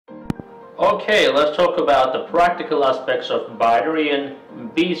Okay, let's talk about the practical aspects of Bydureon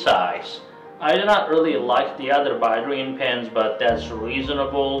Bcise. I do not really like the other Bydureon pens, but that's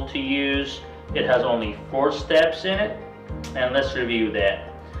reasonable to use. It has only 4 steps in it, and let's review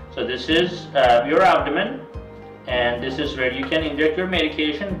that. So this is your abdomen, and this is where you can inject your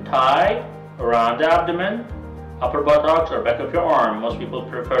medication. Tie around the abdomen, upper buttocks or back of your arm. Most people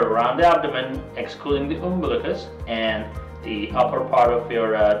prefer around the abdomen, excluding the umbilicus, and the upper part of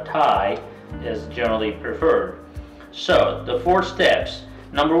your thigh is generally preferred. So the 4 steps.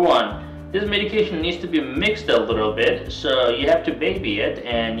 Number 1, this medication needs to be mixed a little bit, so you have to baby it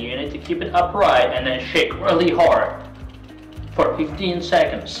and you need to keep it upright and then shake really hard for 15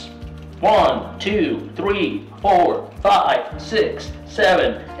 seconds. 1, 2, 3, 4, 5, 6,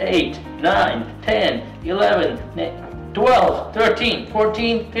 7, 8, 9, 10, 11, 12, 13,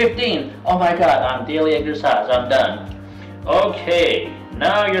 14, 15. Oh my god, I'm daily exercise, I'm done. Okay,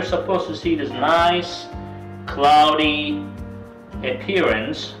 now you're supposed to see this nice cloudy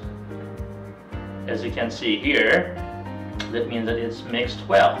appearance. As you can see here, that means that it's mixed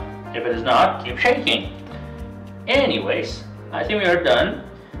well. If it is not, keep shaking. Anyways, I think we are done.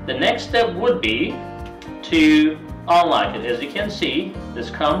 The next step would be to unlock it. As you can see, this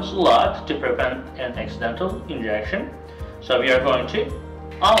comes locked to prevent an accidental injection. So we are going to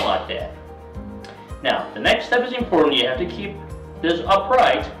unlock that. Now, the next step is important. You have to keep this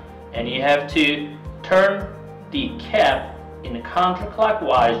upright and you have to turn the cap in a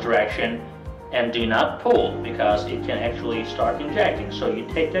counterclockwise direction and do not pull, because it can actually start injecting. So you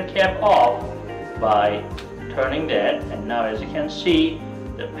take that cap off by turning that, and now as you can see,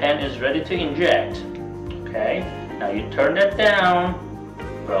 the pen is ready to inject. Okay, now you turn that down,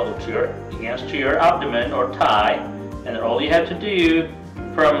 well, against your abdomen or thigh, and then all you have to do,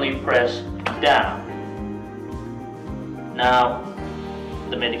 firmly press down. Now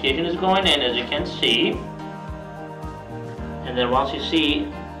the medication is going in, as you can see, and then once you see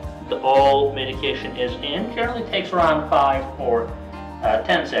the all medication is in, generally takes around 5 or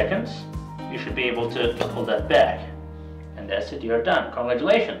 10 seconds, you should be able to pull that back. And that's it, you're done.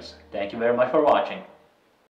 Congratulations. Thank you very much for watching.